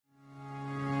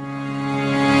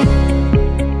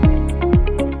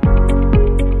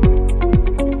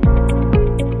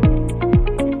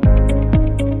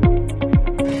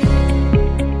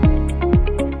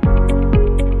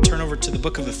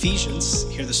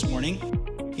this morning.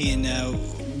 And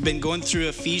we've been going through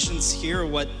Ephesians here,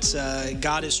 what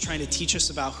God is trying to teach us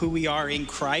about who we are in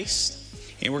Christ.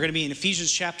 And we're going to be in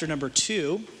Ephesians chapter number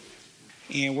 2.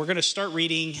 And we're going to start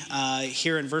reading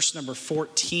here in verse number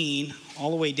 14,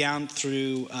 all the way down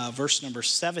through verse number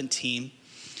 17.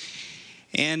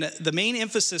 And the main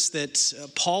emphasis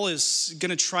that Paul is going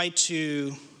to try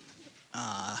to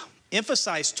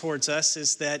emphasize towards us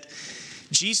is that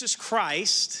Jesus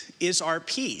Christ is our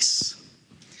peace.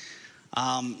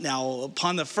 Now,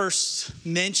 upon the first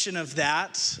mention of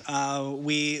that,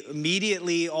 we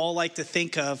immediately all like to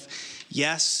think of,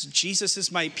 yes, Jesus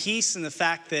is my peace, and the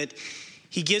fact that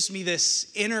he gives me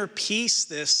this inner peace,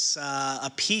 this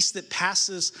a peace that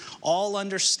passes all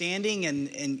understanding,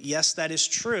 and yes, that is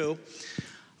true.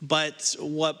 But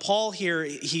what Paul here,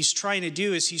 he's trying to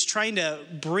do is he's trying to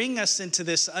bring us into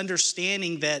this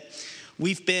understanding that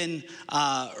we've been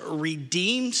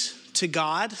redeemed to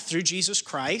God through Jesus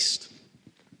Christ.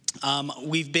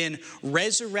 We've been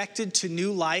resurrected to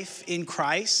new life in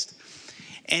Christ.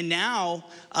 And now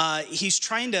he's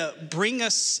trying to bring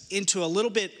us into a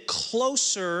little bit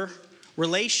closer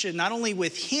relation, not only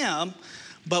with him,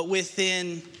 but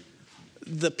within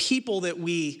the people that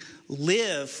we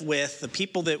live with, the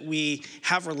people that we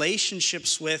have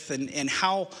relationships with, and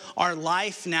how our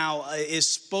life now is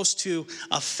supposed to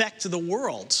affect the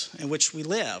world in which we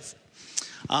live.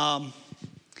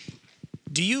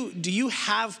 Do you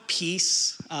have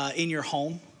peace in your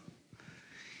home?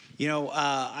 You know,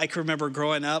 I can remember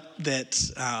growing up that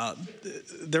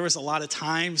there was a lot of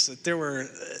times that there were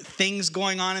things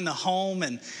going on in the home,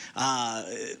 and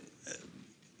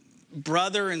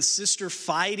brother and sister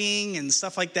fighting and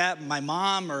stuff like that. My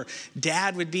mom or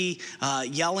dad would be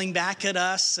yelling back at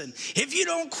us, and if you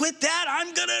don't quit that,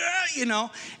 I'm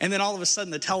gonna, and then all of a sudden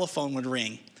the telephone would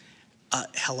ring.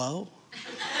 Hello?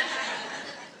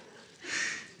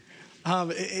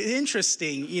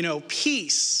 Interesting,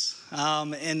 peace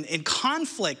and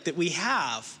conflict that we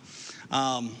have.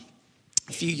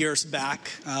 A few years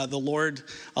back, the Lord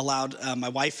allowed my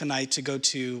wife and I to go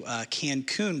to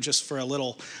Cancun just for a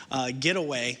little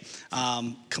getaway,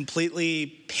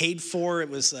 completely paid for. It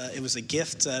was a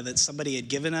gift that somebody had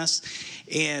given us,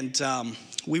 and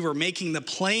we were making the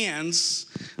plans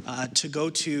to go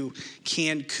to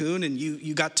Cancun, and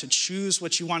you got to choose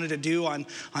what you wanted to do on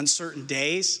certain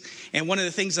days. And one of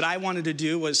the things that I wanted to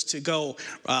do was to go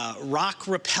rock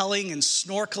rappelling and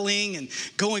snorkeling and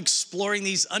go exploring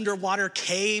these underwater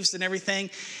caves and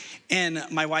everything. And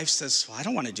my wife says, well, I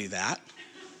don't want to do that.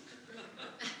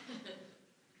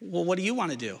 Well, what do you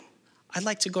want to do? I'd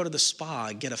like to go to the spa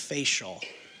and get a facial.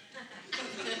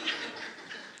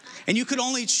 And you could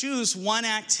only choose one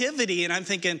activity. And I'm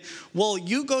thinking, well,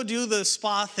 you go do the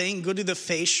spa thing, go do the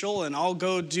facial, and I'll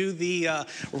go do the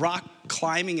rock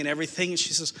climbing and everything. And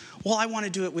she says, well, I want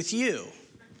to do it with you.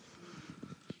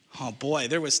 Oh, boy,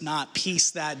 there was not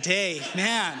peace that day.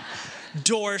 Man,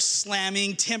 doors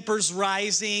slamming, tempers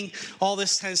rising, all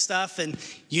this kind of stuff. And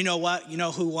you know what? You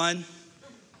know who won?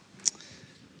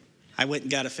 I went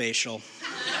and got a facial.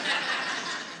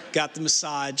 Got the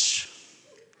massage.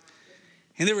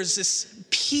 And there was this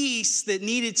peace that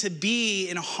needed to be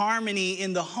in harmony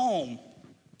in the home.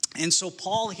 And so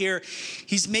Paul here,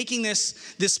 he's making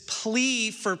this plea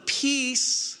for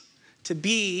peace to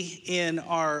be in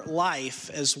our life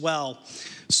as well.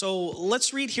 So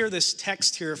let's read here this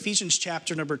text here, Ephesians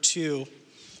chapter number 2,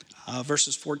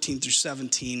 verses 14 through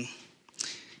 17. It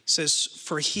says,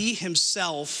 for he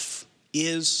himself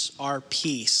is our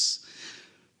peace,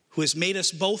 who has made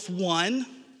us both one,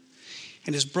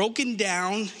 and has broken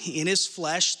down in his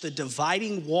flesh the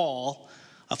dividing wall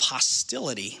of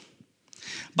hostility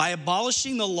by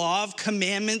abolishing the law of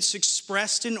commandments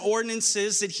expressed in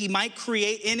ordinances, that he might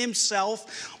create in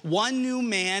himself one new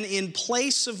man in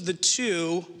place of the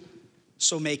two,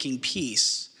 so making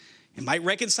peace, and might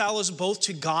reconcile us both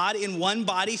to God in one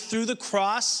body through the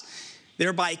cross,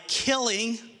 thereby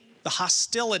killing the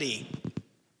hostility.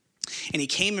 And he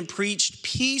came and preached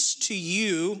peace to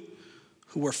you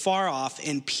who were far off,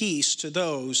 and peace to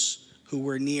those who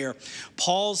were near.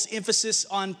 Paul's emphasis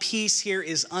on peace here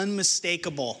is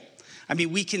unmistakable. I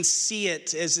mean, we can see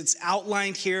it as it's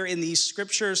outlined here in these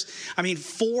scriptures. I mean,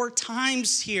 4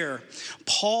 times here,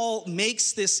 Paul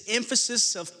makes this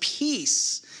emphasis of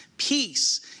peace.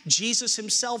 Peace. Jesus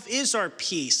himself is our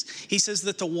peace. He says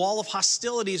that the wall of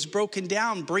hostility is broken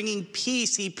down, bringing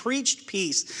peace. He preached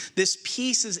peace. This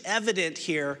peace is evident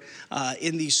here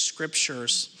in these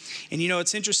scriptures. And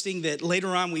it's interesting that later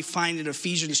on we find in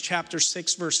Ephesians chapter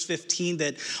 6, verse 15,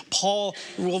 that Paul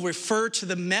will refer to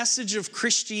the message of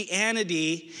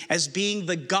Christianity as being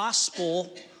the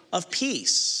gospel of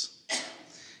peace.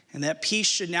 And that peace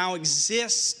should now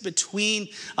exist between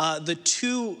the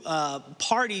two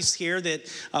parties here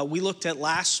that we looked at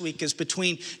last week, is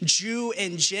between Jew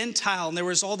and Gentile. And there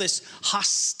was all this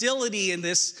hostility and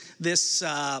this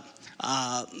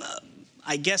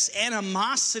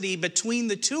animosity between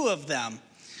the two of them.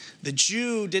 The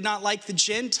Jew did not like the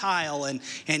Gentile, and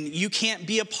you can't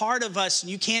be a part of us,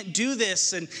 and you can't do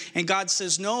this. And God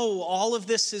says, no, all of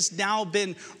this has now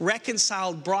been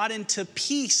reconciled, brought into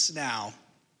peace now.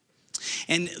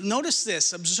 And notice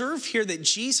this, observe here that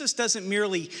Jesus doesn't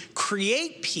merely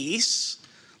create peace.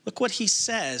 Look what he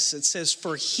says. It says,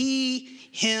 for he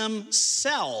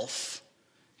himself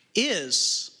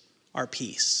is our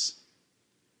peace.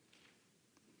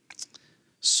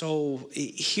 So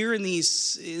here in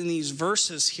these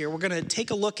verses here, we're going to take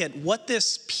a look at what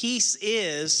this peace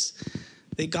is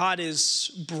that God has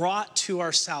brought to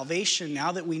our salvation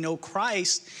now that we know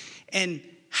Christ, and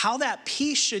how that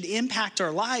peace should impact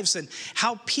our lives, and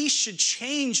how peace should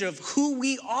change of who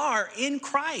we are in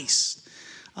Christ.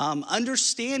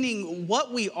 Understanding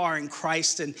what we are in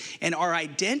Christ and our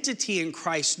identity in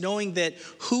Christ, knowing that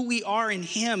who we are in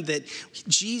him, that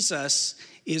Jesus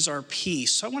is our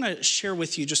peace. So I want to share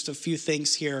with you just a few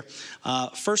things here.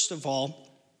 First of all,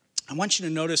 I want you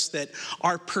to notice that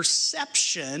our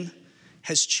perception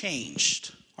has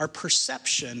changed. Our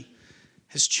perception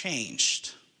has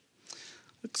changed.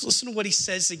 Let's listen to what he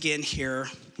says again here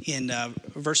in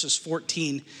verses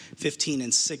 14, 15,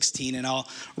 and 16. And I'll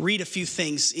read a few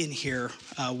things in here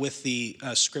with the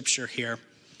scripture here.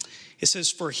 It says,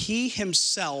 for he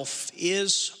himself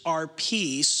is our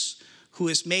peace, who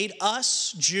has made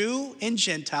us, Jew and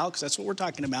Gentile, because that's what we're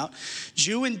talking about,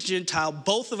 Jew and Gentile,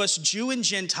 both of us, Jew and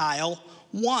Gentile,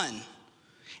 one,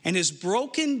 and has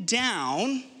broken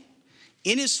down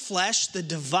in his flesh the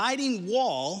dividing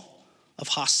wall of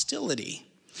hostility.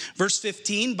 Verse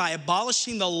 15, by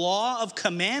abolishing the law of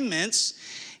commandments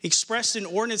expressed in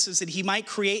ordinances, that he might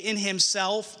create in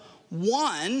himself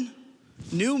one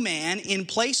new man in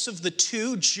place of the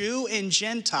two, Jew and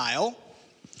Gentile,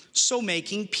 so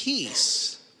making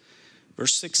peace.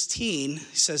 Verse 16, he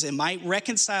says, it might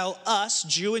reconcile us,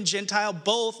 Jew and Gentile,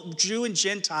 both Jew and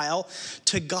Gentile,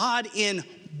 to God in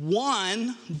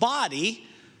one body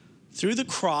through the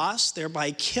cross,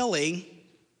 thereby killing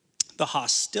the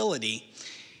hostility.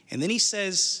 And then he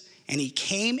says, and he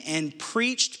came and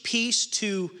preached peace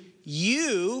to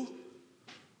you,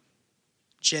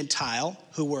 Gentile,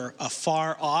 who were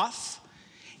afar off,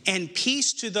 and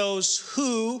peace to those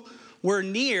who were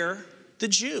near, the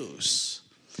Jews.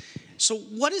 So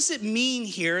what does it mean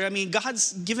here? I mean,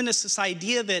 God's given us this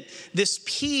idea that this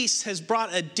peace has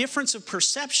brought a difference of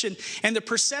perception, and the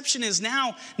perception is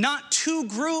now not two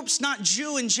groups, not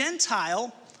Jew and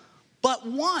Gentile, but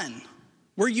one.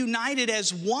 We're united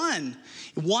as one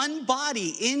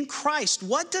body in Christ.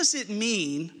 What does it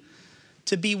mean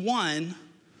to be one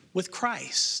with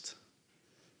Christ?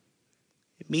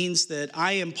 It means that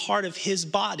I am part of his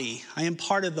body. I am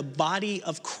part of the body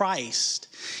of Christ.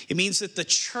 It means that the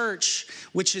church,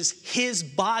 which is his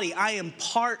body, I am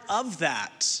part of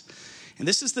that. And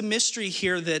this is the mystery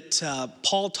here that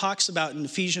Paul talks about in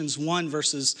Ephesians 1,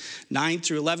 verses 9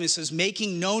 through 11. It says,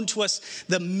 making known to us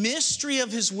the mystery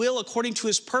of his will according to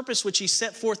his purpose, which he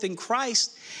set forth in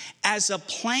Christ as a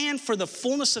plan for the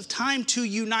fullness of time to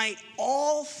unite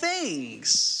all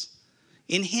things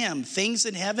in him, things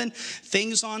in heaven,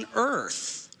 things on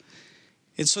earth.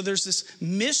 And so there's this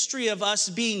mystery of us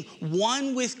being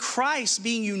one with Christ,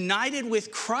 being united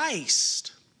with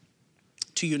Christ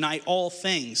to unite all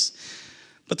things.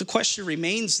 But the question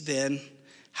remains then,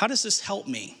 how does this help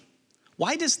me?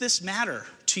 Why does this matter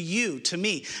to you, to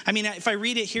me? I mean, if I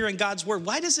read it here in God's word,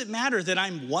 why does it matter that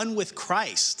I'm one with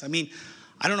Christ? I mean,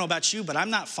 I don't know about you, but I'm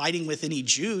not fighting with any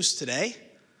Jews today.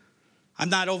 I'm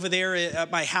not over there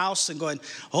at my house and going,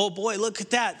 oh boy, look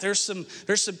at that. There's some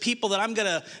people that I'm going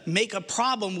to make a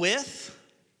problem with.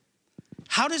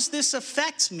 How does this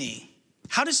affect me?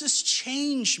 How does this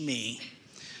change me?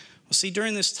 Well, see,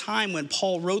 during this time when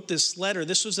Paul wrote this letter,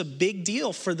 this was a big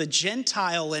deal for the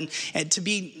Gentile and to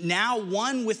be now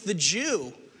one with the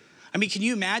Jew. I mean, can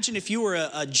you imagine if you were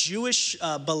a Jewish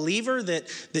believer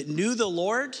that knew the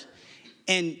Lord,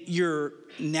 and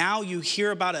now you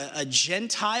hear about a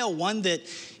Gentile, one that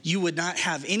you would not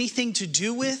have anything to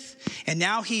do with, and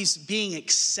now he's being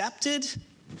accepted,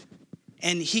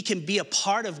 and he can be a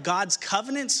part of God's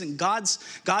covenants and God's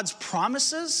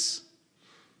promises?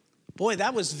 Boy,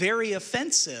 that was very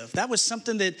offensive. That was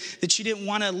something that you didn't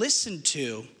want to listen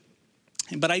to.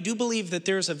 But I do believe that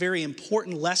there's a very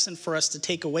important lesson for us to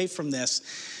take away from this,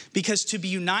 because to be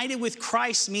united with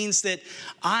Christ means that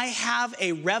I have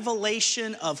a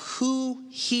revelation of who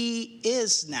he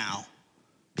is now,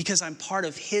 because I'm part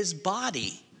of his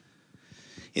body.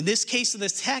 In this case of the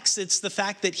text, it's the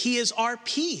fact that he is our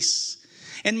peace.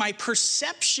 And my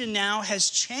perception now has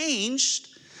changed.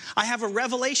 I have a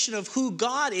revelation of who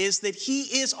God is, that he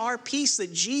is our peace,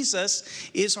 that Jesus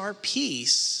is our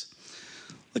peace.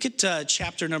 Look at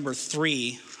chapter number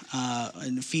 3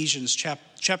 in Ephesians,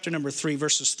 chapter number 3,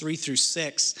 verses 3 through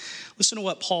 6. Listen to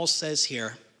what Paul says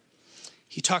here.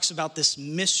 He talks about this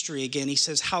mystery again. He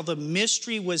says, how the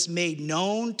mystery was made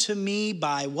known to me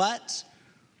by what?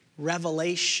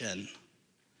 Revelation.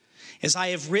 As I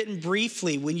have written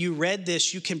briefly, when you read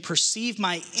this, you can perceive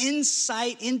my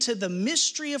insight into the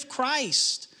mystery of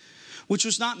Christ, which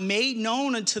was not made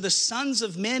known unto the sons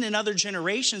of men in other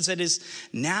generations, that has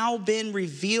now been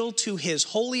revealed to his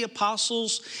holy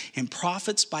apostles and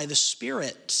prophets by the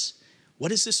Spirit.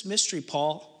 What is this mystery,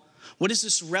 Paul? What is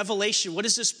this revelation? What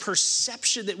is this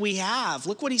perception that we have?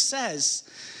 Look what he says.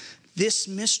 This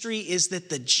mystery is that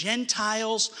the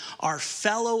Gentiles are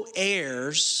fellow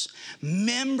heirs,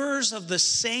 members of the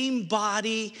same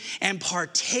body, and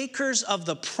partakers of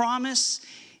the promise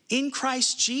in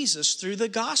Christ Jesus through the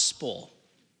gospel.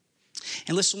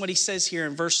 And listen what he says here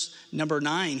in verse number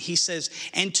 9. He says,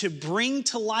 and to bring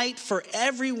to light for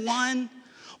everyone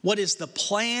what is the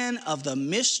plan of the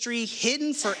mystery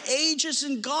hidden for ages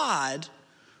in God,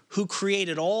 who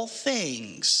created all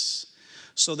things,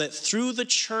 so that through the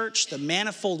church the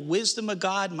manifold wisdom of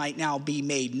God might now be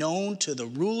made known to the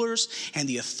rulers and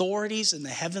the authorities in the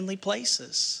heavenly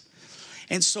places.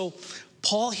 And so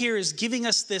Paul here is giving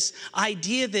us this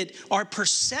idea that our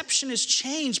perception has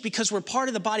changed because we're part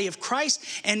of the body of Christ.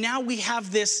 And now we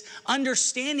have this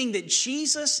understanding that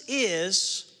Jesus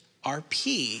is our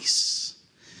peace.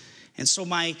 And so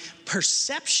my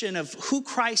perception of who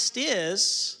Christ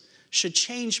is should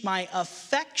change my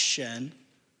affection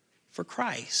for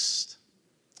Christ.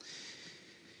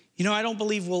 You know, I don't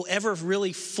believe we'll ever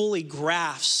really fully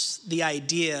grasp the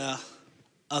idea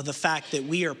of the fact that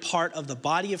we are part of the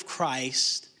body of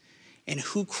Christ and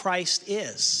who Christ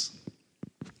is.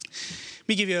 Let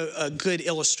me give you a good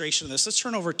illustration of this. Let's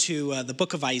turn over to the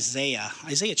book of Isaiah,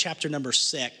 Isaiah chapter number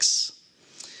 6.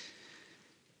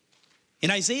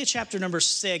 In Isaiah chapter number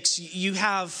 6, you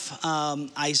have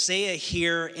Isaiah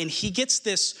here, and he gets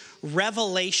this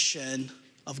revelation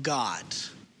of God.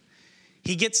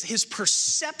 He gets his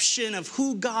perception of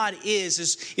who God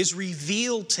is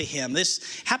revealed to him.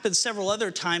 This happens several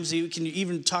other times. You can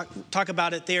even talk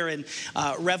about it there in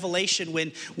Revelation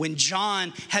when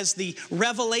John has the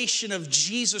revelation of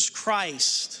Jesus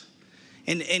Christ.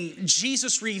 And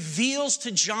Jesus reveals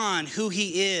to John who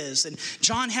he is. And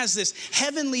John has this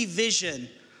heavenly vision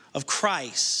of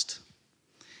Christ.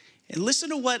 And listen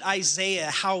to what Isaiah,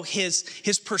 how his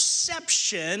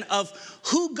perception of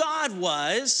who God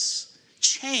was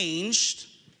changed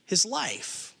his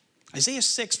life. Isaiah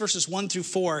 6 verses 1 through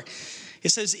 4, it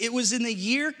says, it was in the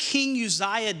year King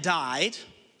Uzziah died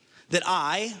that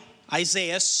I,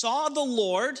 Isaiah, saw the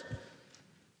Lord.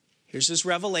 Here's his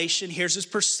revelation, here's his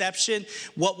perception.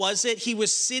 What was it? He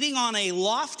was sitting on a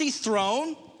lofty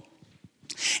throne,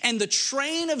 and the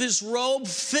train of his robe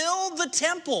filled the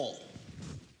temple.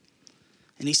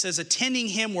 And he says, attending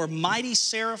him were mighty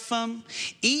seraphim,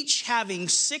 each having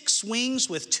 6 wings.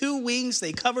 With 2 wings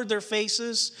they covered their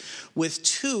faces, with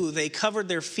 2 they covered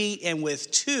their feet, and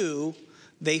with 2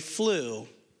 they flew.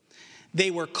 They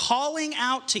were calling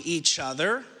out to each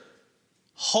other,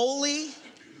 holy,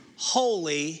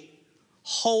 holy,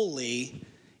 holy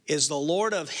is the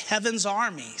Lord of heaven's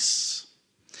armies.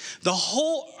 The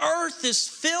whole earth is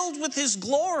filled with his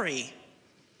glory.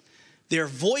 Their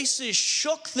voices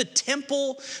shook the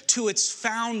temple to its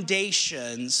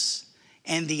foundations,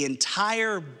 and the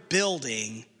entire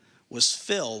building was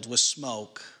filled with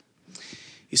smoke.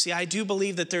 You see, I do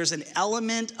believe that there's an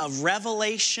element of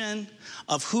revelation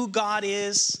of who God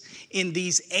is in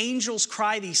these angels'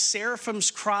 cry, these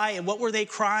seraphims' cry. And what were they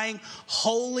crying?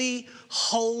 Holy,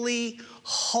 holy,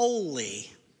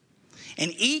 holy.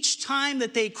 And each time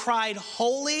that they cried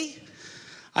holy,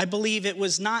 I believe it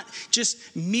was not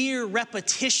just mere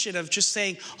repetition of just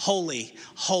saying holy,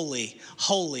 holy,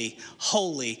 holy,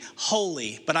 holy,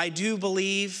 holy. But I do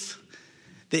believe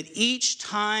that each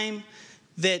time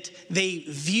that they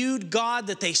viewed God,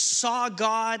 that they saw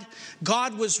God,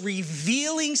 God was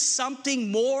revealing something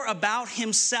more about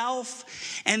himself,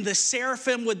 and the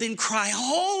seraphim would then cry,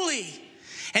 holy.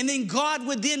 And then God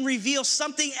would then reveal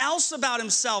something else about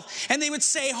himself, and they would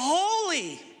say,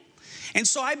 holy. And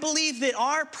so I believe that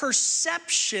our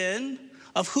perception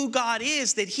of who God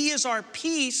is, that he is our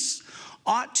peace,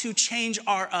 ought to change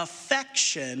our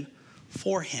affection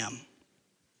for him.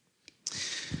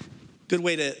 Good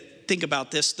way to think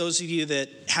about this. Those of you that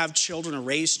have children or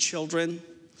raise children,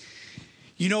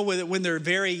 you know when they're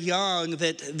very young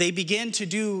that they begin to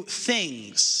do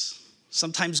things,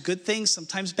 sometimes good things,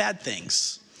 sometimes bad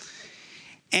things.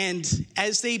 And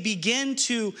as they begin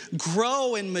to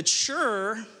grow and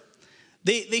mature,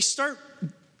 they start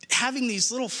having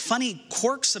these little funny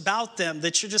quirks about them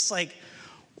that you're just like,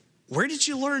 where did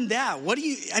you learn that?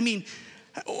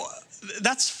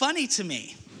 That's funny to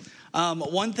me.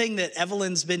 One thing that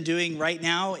Evelyn's been doing right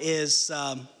now is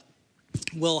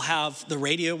we'll have the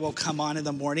radio will come on in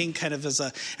the morning kind of as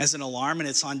an alarm, and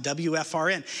it's on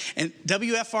WFRN. And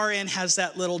WFRN has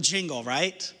that little jingle,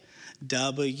 right?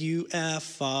 WFRN.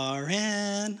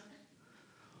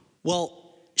 Well,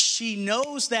 she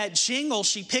knows that jingle.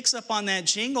 She picks up on that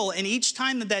jingle, and each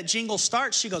time that jingle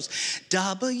starts, she goes,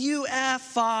 WFRN.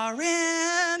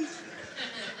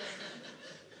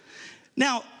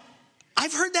 Now,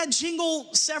 I've heard that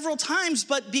jingle several times,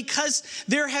 but because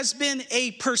there has been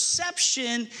a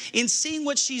perception in seeing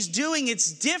what she's doing,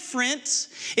 it's different.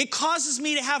 It causes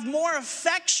me to have more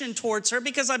affection towards her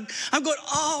because I'm going,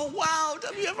 oh, wow,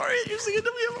 WFRN, you're singing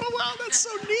WFRN, wow, that's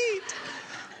so neat.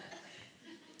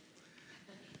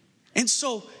 And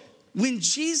so when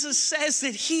Jesus says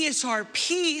that he is our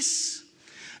peace,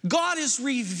 God is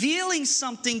revealing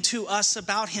something to us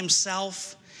about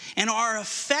himself, and our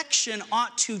affection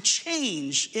ought to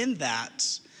change in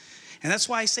that. And that's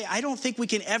why I say I don't think we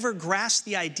can ever grasp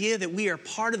the idea that we are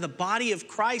part of the body of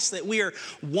Christ, that we are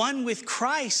one with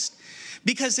Christ.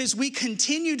 Because as we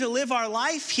continue to live our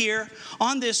life here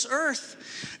on this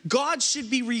earth, God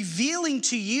should be revealing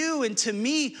to you and to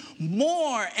me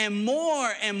more and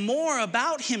more and more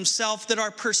about himself, that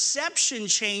our perception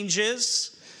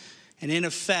changes, and in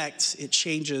effect, it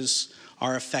changes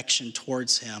our affection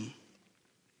towards him.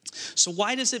 So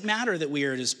why does it matter that we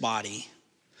are his body,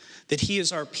 that he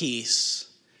is our peace?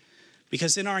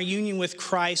 Because in our union with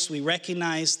Christ, we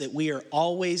recognize that we are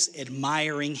always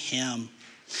admiring him.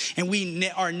 And we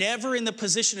are never in the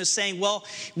position of saying, well,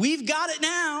 we've got it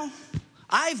now.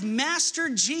 I've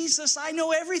mastered Jesus. I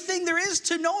know everything there is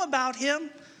to know about him.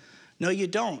 No, you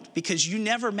don't, because you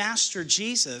never mastered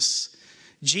Jesus.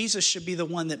 Jesus should be the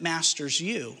one that masters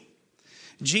you.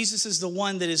 Jesus is the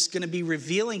one that is going to be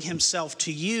revealing himself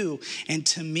to you and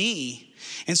to me.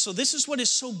 And so this is what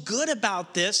is so good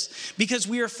about this, because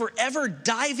we are forever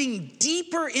diving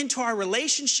deeper into our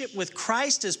relationship with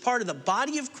Christ as part of the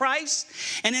body of Christ.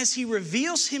 And as he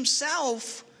reveals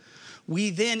himself, we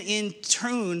then in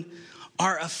turn,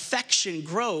 our affection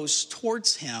grows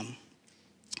towards him.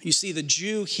 You see, the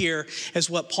Jew here, as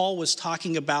what Paul was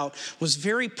talking about, was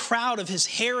very proud of his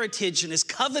heritage and his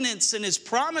covenants and his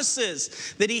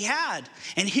promises that he had.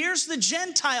 And here's the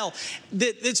Gentile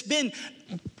that's been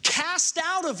cast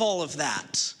out of all of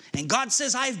that. And God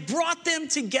says, I've brought them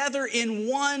together in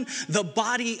one, the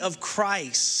body of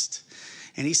Christ.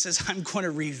 And he says, I'm going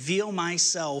to reveal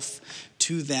myself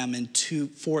to them and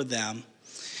for them.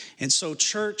 And so,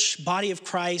 church, body of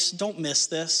Christ, don't miss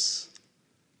this.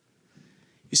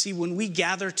 You see, when we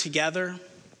gather together,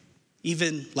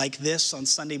 even like this on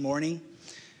Sunday morning,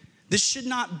 this should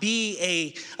not be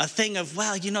a thing of,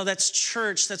 well, that's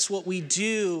church, that's what we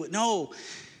do. No,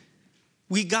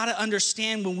 we got to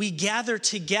understand when we gather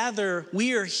together,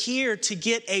 we are here to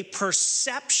get a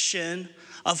perception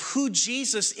of who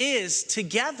Jesus is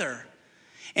together.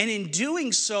 And in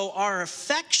doing so, our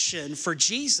affection for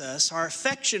Jesus, our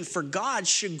affection for God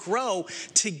should grow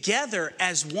together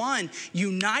as one,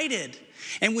 united.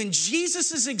 And when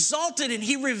Jesus is exalted and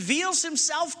he reveals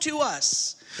himself to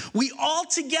us, we all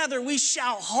together, we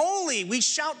shout holy, we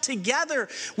shout together,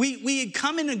 we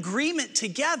come in agreement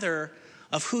together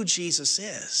of who Jesus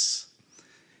is.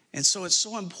 And so it's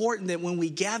so important that when we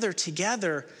gather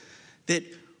together, that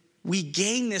we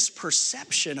gain this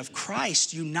perception of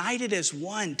Christ united as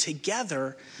one,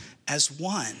 together as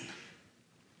one.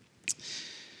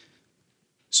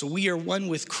 So we are one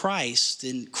with Christ,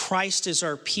 and Christ is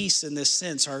our peace in this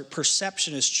sense. Our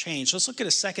perception has changed. Let's look at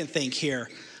a second thing here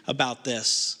about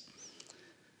this.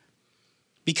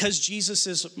 Because Jesus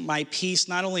is my peace,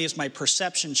 not only has my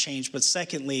perception changed, but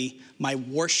secondly, my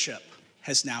worship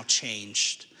has now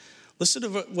changed. Listen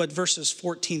to what verses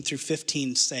 14 through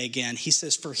 15 say again. He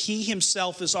says, for he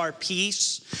himself is our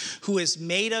peace, who has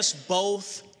made us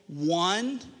both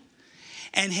one,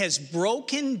 and has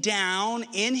broken down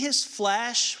in his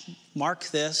flesh, mark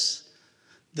this,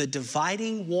 the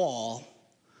dividing wall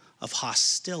of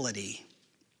hostility.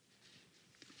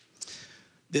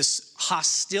 This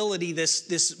hostility,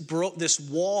 this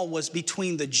wall was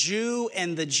between the Jew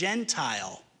and the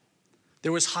Gentile.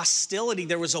 There was hostility.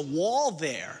 There was a wall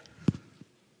there.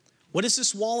 What is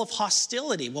this wall of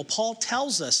hostility? Well, Paul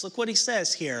tells us. Look what he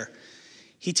says here.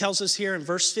 He tells us here in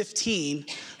verse 15,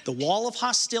 the wall of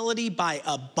hostility by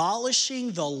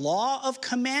abolishing the law of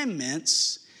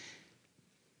commandments.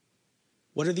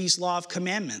 What are these law of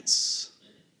commandments?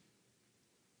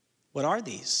 What are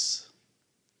these?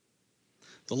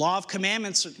 The law of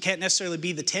commandments can't necessarily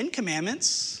be the 10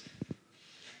 Commandments,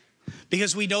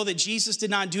 because we know that Jesus did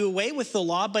not do away with the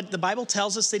law, but the Bible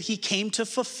tells us that he came to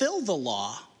fulfill the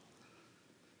law.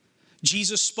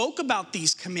 Jesus spoke about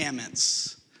these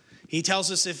commandments. He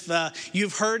tells us, if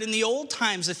you've heard in the old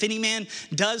times, if any man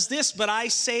does this, but I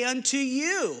say unto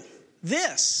you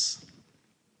this.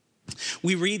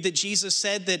 We read that Jesus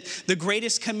said that the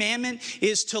greatest commandment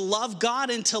is to love God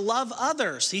and to love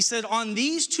others. He said, on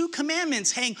these two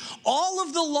commandments hang all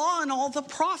of the law and all the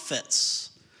prophets.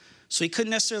 So he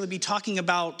couldn't necessarily be talking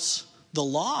about the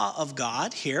law of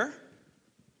God here.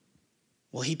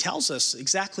 Well, he tells us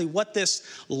exactly what this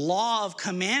law of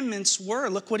commandments were.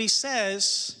 Look what he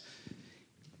says.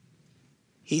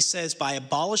 He says, by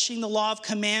abolishing the law of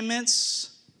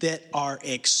commandments that are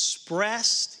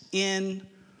expressed in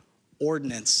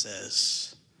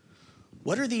ordinances.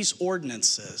 What are these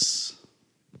ordinances?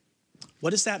 What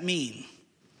does that mean?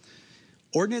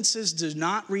 Ordinances do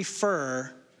not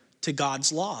refer to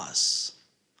God's laws.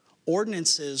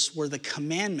 Ordinances were the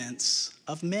commandments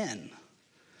of men.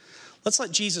 Let's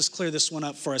let Jesus clear this one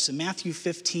up for us. In Matthew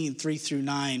 15,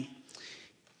 3-9,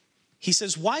 he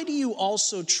says, why do you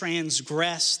also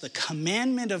transgress the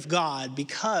commandment of God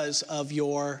because of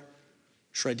your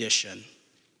tradition?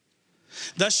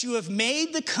 Thus you have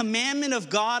made the commandment of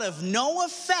God of no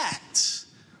effect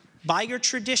by your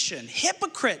tradition.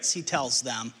 Hypocrites, he tells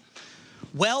them.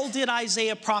 Well did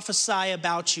Isaiah prophesy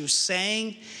about you,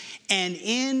 saying, and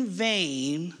in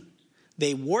vain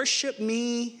they worship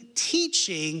me,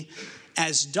 teaching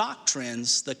as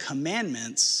doctrines the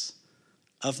commandments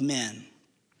of men.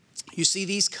 You see,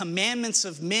 these commandments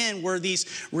of men were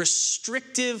these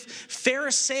restrictive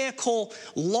Pharisaical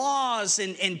laws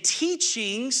and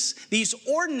teachings, these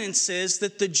ordinances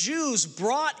that the Jews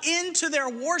brought into their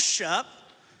worship.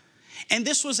 And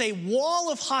this was a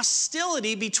wall of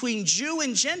hostility between Jew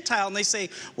and Gentile. And they say,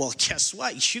 well, guess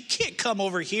what? You can't come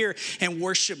over here and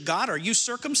worship God. Are you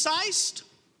circumcised?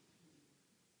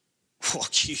 Well,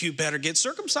 you better get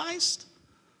circumcised.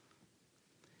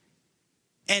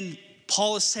 And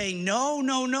Paul is saying,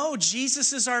 no.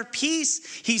 Jesus is our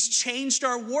peace. He's changed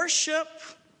our worship.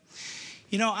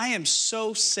 You know, I am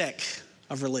so sick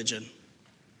of religion.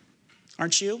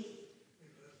 Aren't you?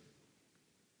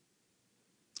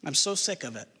 I'm so sick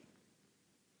of it.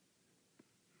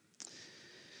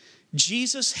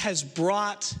 Jesus has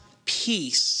brought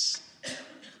peace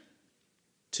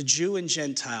to Jew and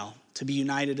Gentile to be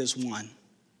united as one.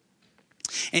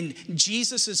 And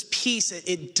Jesus' peace,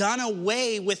 it done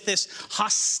away with this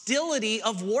hostility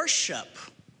of worship.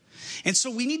 And so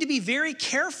we need to be very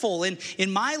careful in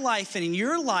my life and in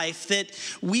your life that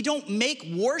we don't make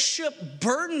worship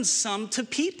burdensome to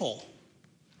people.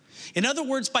 In other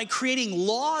words, by creating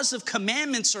laws of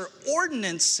commandments or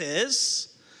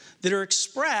ordinances that are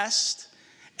expressed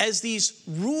as these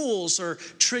rules or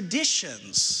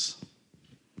traditions.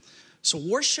 So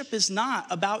worship is not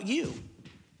about you.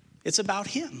 It's about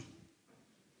him.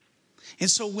 And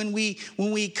so when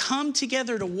we come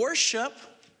together to worship,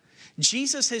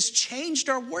 Jesus has changed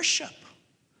our worship.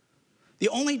 The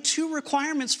only two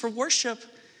requirements for worship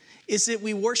is that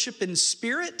we worship in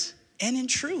spirit and in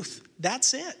truth.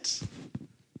 That's it.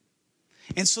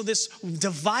 And so this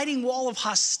dividing wall of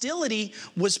hostility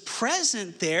was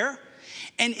present there,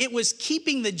 and it was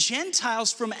keeping the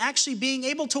Gentiles from actually being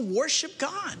able to worship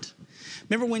God.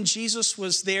 Remember when Jesus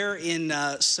was there in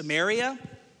Samaria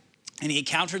and he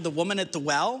encountered the woman at the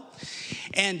well,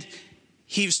 and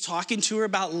he was talking to her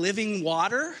about living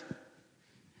water?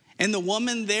 And the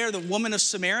woman there, the woman of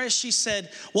Samaria, she said,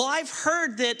 well, I've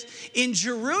heard that in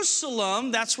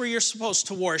Jerusalem, that's where you're supposed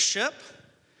to worship.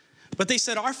 But they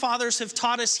said, our fathers have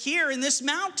taught us here in this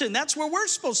mountain. That's where we're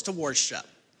supposed to worship.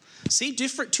 See,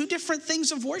 two different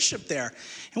things of worship there.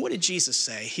 And what did Jesus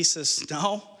say? He says,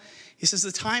 no. He says,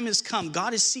 the time has come.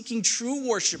 God is seeking true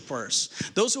worshipers,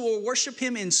 those who will worship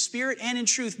him in spirit and in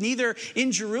truth, neither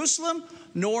in Jerusalem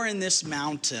nor in this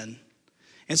mountain.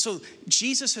 And so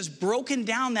Jesus has broken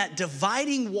down that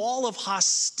dividing wall of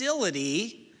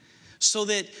hostility so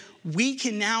that we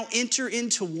can now enter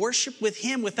into worship with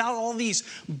him without all these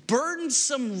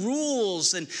burdensome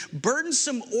rules and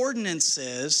burdensome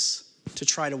ordinances to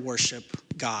try to worship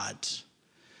God.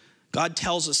 God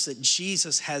tells us that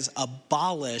Jesus has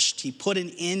abolished, he put an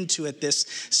end to it, this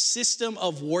system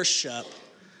of worship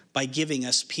by giving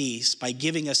us peace, by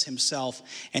giving us himself.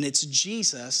 And it's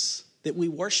Jesus that we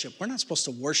worship. We're not supposed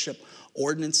to worship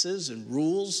ordinances and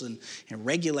rules and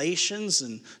regulations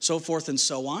and so forth and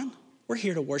so on. We're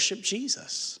here to worship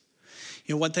Jesus.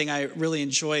 You know, one thing I really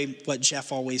enjoy what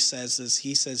Jeff always says is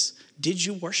he says, did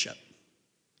you worship?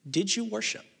 Did you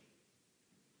worship?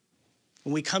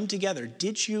 When we come together,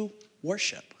 did you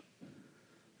worship?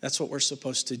 That's what we're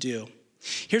supposed to do.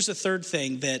 Here's the third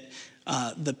thing that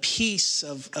the peace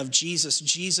of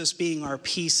Jesus being our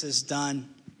peace has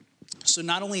done. So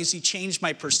not only has he changed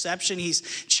my perception, he's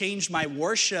changed my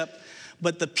worship,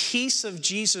 but the peace of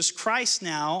Jesus Christ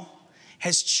now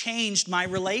has changed my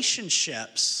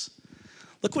relationships.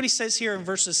 Look what he says here in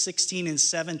verses 16 and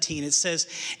 17. It says,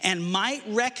 and might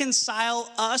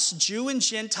reconcile us, Jew and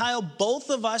Gentile, both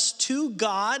of us to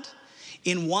God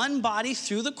in one body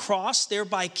through the cross,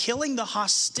 thereby killing the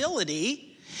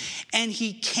hostility. And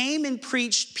he came and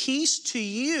preached peace to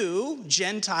you,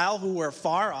 Gentile, who were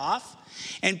far off,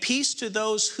 and peace to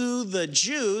those the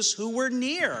Jews who were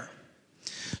near.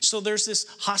 So there's this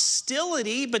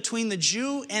hostility between the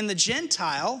Jew and the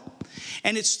Gentile,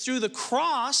 and it's through the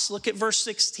cross, look at verse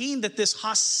 16, that this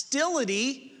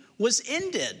hostility was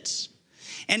ended.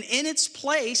 And in its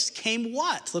place came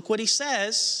what? Look what he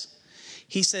says.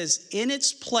 He says, in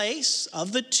its place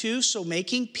of the two, so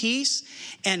making peace,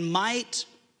 and might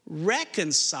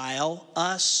reconcile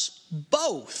us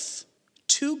both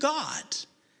to God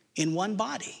in one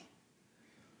body.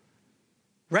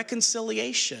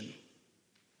 Reconciliation.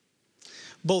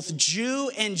 Both Jew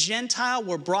and Gentile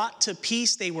were brought to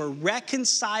peace. They were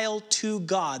reconciled to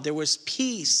God. There was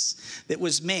peace that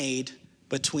was made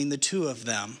between the two of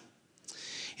them.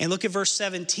 And look at verse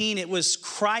 17. It was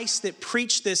Christ that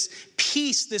preached this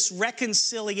peace, this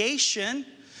reconciliation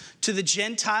to the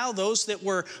Gentile, those that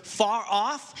were far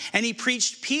off. And he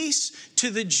preached peace to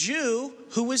the Jew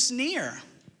who was near.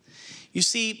 You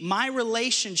see, my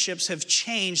relationships have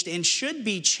changed and should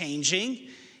be changing.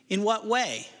 In what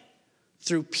way?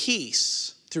 Through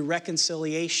peace, through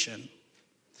reconciliation.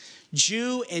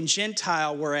 Jew and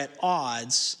Gentile were at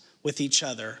odds with each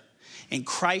other, and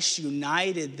Christ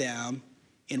united them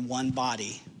in one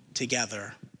body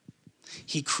together.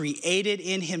 He created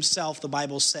in himself, the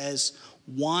Bible says,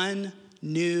 one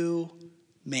new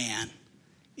man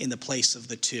in the place of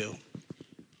the two.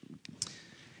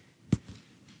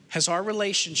 Has our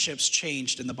relationships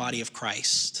changed in the body of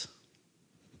Christ?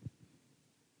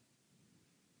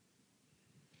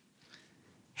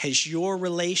 Has your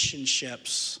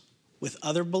relationships with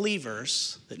other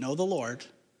believers that know the Lord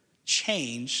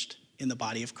changed in the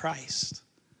body of Christ?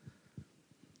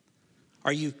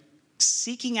 Are you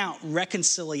seeking out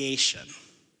reconciliation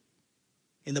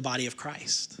in the body of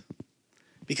Christ?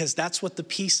 Because that's what the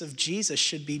peace of Jesus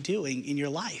should be doing in your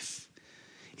life.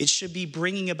 It should be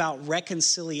bringing about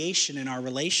reconciliation in our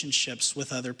relationships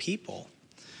with other people.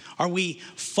 Are we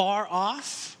far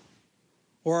off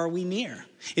or are we near?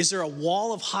 Is there a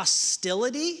wall of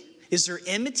hostility? Is there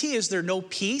enmity? Is there no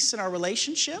peace in our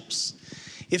relationships?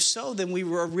 If so, then we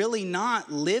were really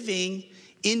not living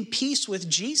in peace with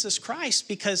Jesus Christ,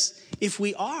 because if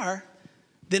we are,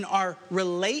 then our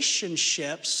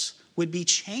relationships would be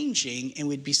changing and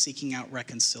we'd be seeking out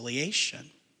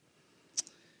reconciliation.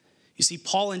 You see,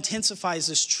 Paul intensifies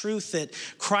this truth that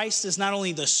Christ is not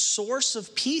only the source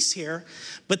of peace here,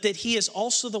 but that he is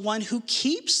also the one who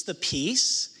keeps the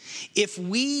peace if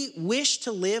we wish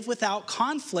to live without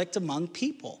conflict among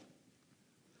people.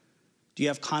 Do you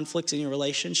have conflict in your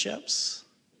relationships?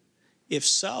 If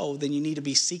so, then you need to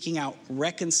be seeking out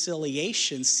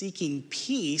reconciliation, seeking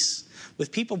peace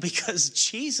with people, because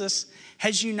Jesus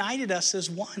has united us as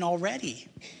one already.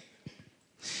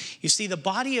 You see, the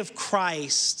body of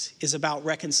Christ is about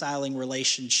reconciling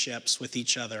relationships with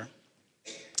each other.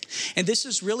 And this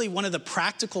is really one of the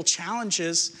practical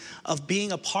challenges of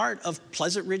being a part of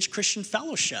Pleasant Ridge Christian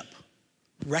Fellowship,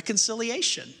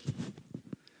 reconciliation.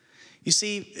 You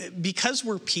see, because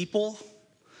we're people,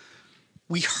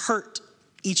 we hurt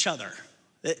each other.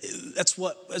 That's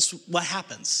what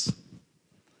happens.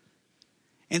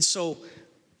 And so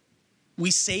we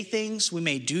say things, we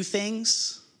may do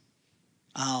things,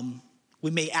 we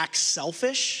may act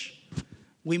selfish,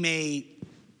 we may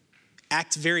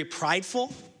act very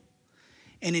prideful,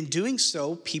 and in doing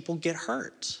so, people get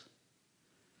hurt.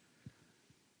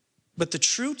 But the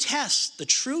true test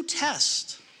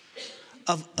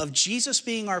of Jesus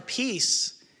being our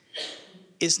peace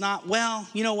is not, well,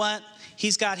 you know what?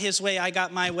 He's got his way, I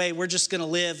got my way. We're just going to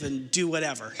live and do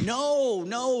whatever. No.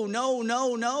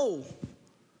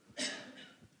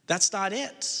 That's not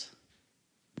it.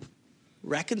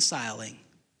 Reconciling,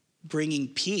 bringing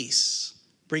peace,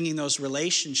 bringing those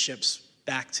relationships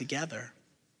back together.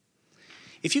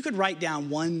 If you could write down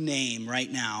one name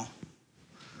right now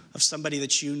of somebody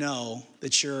that you know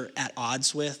that you're at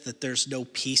odds with, that there's no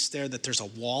peace there, that there's a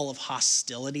wall of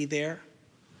hostility there.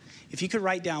 If you could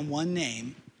write down one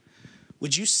name,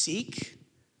 would you seek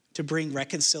to bring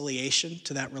reconciliation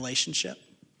to that relationship?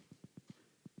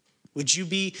 Would you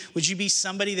be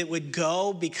somebody that would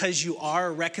go, because you are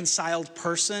a reconciled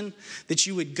person, that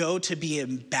you would go to be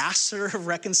ambassador of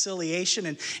reconciliation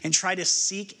and try to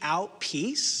seek out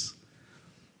peace?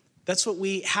 That's what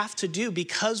we have to do.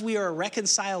 Because we are a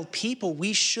reconciled people,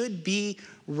 we should be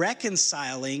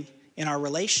reconciling in our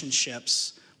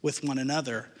relationships with one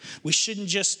another. We shouldn't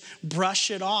just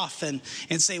brush it off and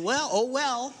say,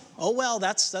 oh well,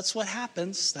 that's what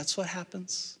happens. That's what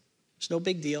happens. It's no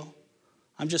big deal.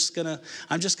 I'm just gonna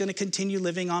continue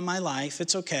living on my life.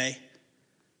 It's okay.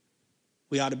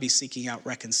 We ought to be seeking out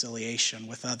reconciliation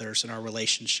with others in our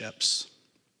relationships.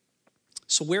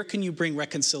 So where can you bring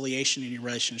reconciliation in your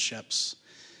relationships?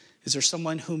 Is there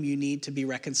someone whom you need to be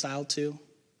reconciled to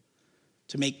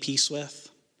make peace with?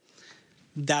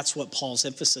 That's what Paul's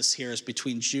emphasis here is,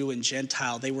 between Jew and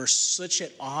Gentile. They were such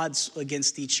at odds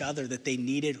against each other that they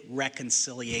needed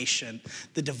reconciliation.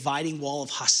 The dividing wall of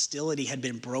hostility had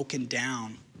been broken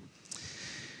down.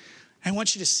 I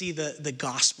want you to see the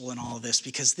gospel in all of this,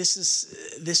 because this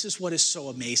is what is so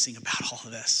amazing about all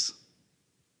of this.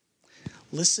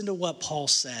 Listen to what Paul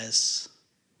says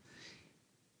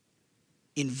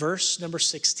in verse number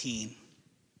 16.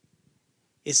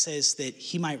 It says that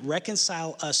he might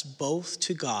reconcile us both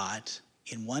to God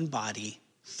in one body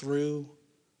through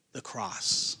the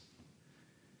cross.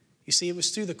 You see, it was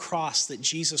through the cross that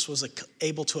Jesus was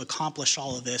able to accomplish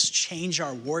all of this, change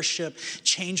our worship,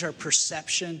 change our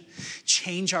perception,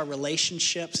 change our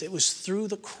relationships. It was through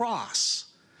the cross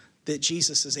that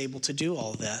Jesus is able to do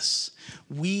all this.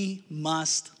 We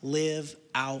must live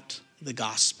out the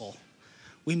gospel.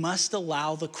 We must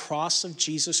allow the cross of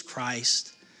Jesus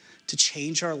Christ to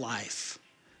change our life,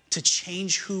 to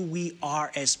change who we are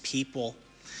as people.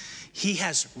 He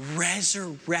has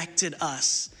resurrected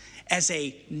us as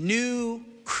a new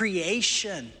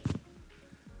creation.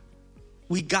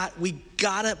 We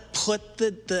gotta put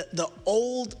the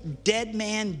old dead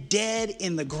man dead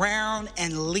in the ground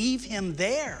and leave him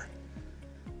there.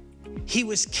 He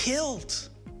was killed.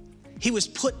 He was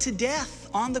put to death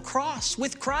on the cross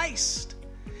with Christ.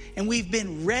 And we've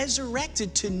been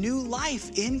resurrected to new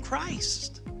life in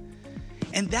Christ.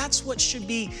 And that's what should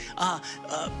be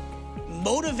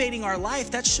motivating our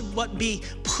life. That should what be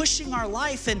pushing our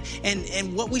life,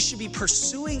 and what we should be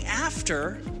pursuing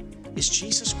after is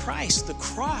Jesus Christ, the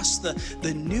cross,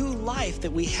 the new life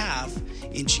that we have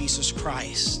in Jesus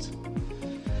Christ.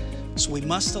 So we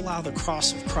must allow the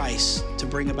cross of Christ to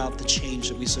bring about the change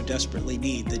that we so desperately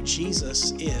need, that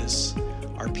Jesus is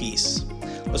our peace.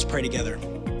 Let's pray together.